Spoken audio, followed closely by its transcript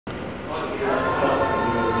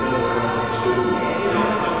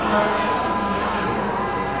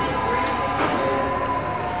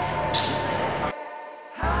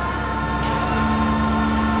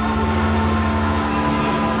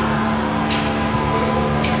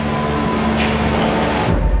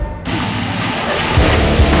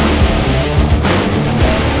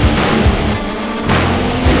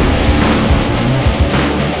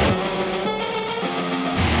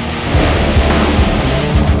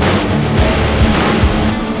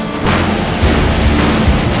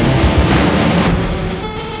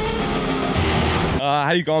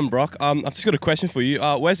How you going, Brock? I've just got a question for you.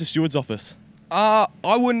 Where's the steward's office? I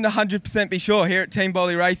wouldn't 100% be sure. Here at Team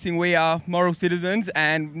Bolly Racing, we are moral citizens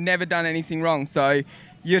and never done anything wrong. So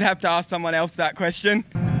you'd have to ask someone else that question.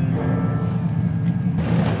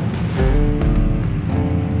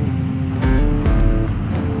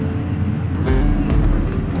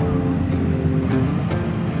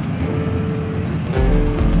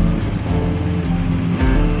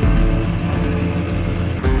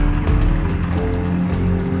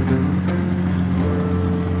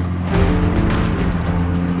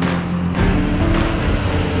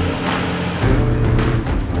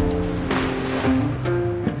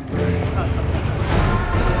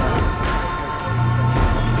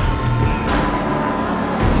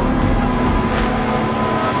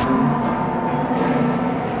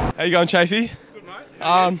 How you going, Chafee? Good,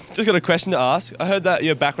 mate. Just got a question to ask. I heard that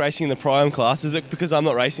you're back racing in the Priam class. Is it because I'm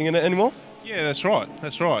not racing in it anymore? Yeah, that's right.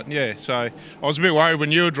 That's right. Yeah. So I was a bit worried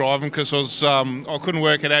when you were driving because I couldn't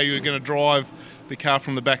work out how you were going to drive the car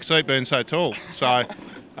from the back seat being so tall. So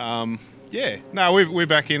yeah. No, we're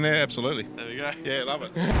back in there. Absolutely. There we go. Yeah, love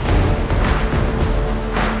it.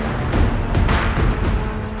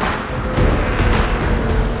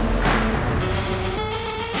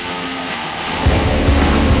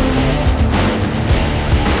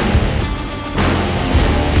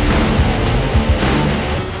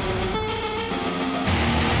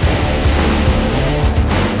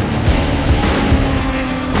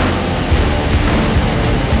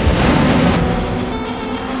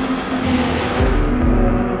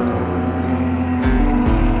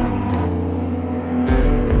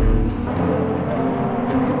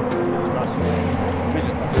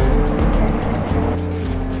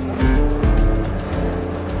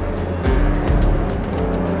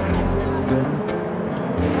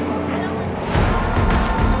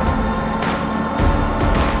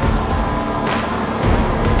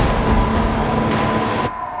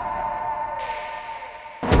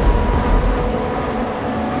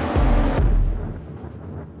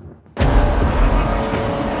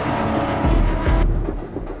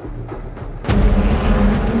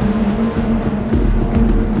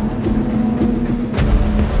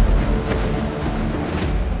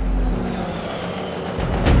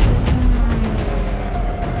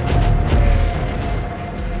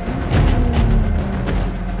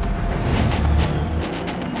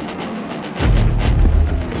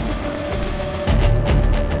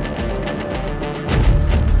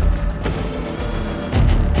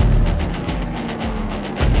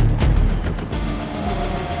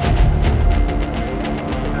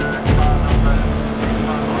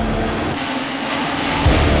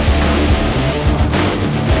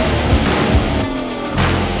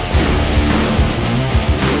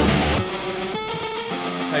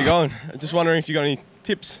 How you going? Just wondering if you got any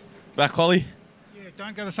tips about Collie? Yeah,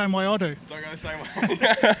 don't go the same way I do. Don't go the same way.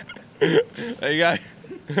 There you go.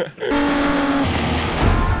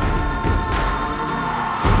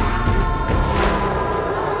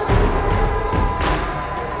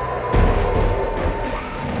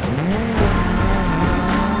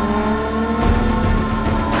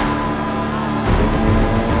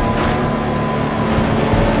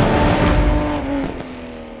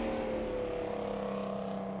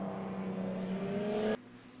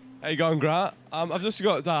 How you going, Grant? I've just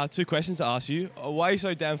got 2 questions to ask you. Why are you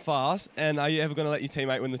so damn fast, and are you ever going to let your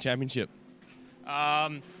teammate win the championship?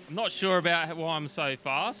 I'm not sure about why I'm so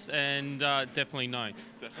fast, and definitely no.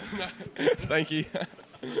 Definitely no. Thank you.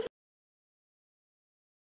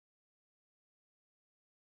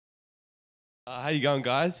 How you going,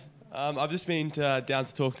 guys? I've just been down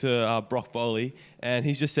to talk to Brock Bolly, and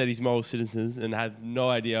he's just said he's moral citizens and had no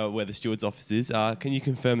idea where the steward's office is. Can you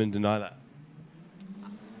confirm and deny that?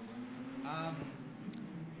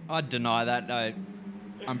 I'd deny that.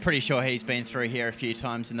 I'm pretty sure he's been through here a few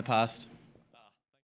times in the past.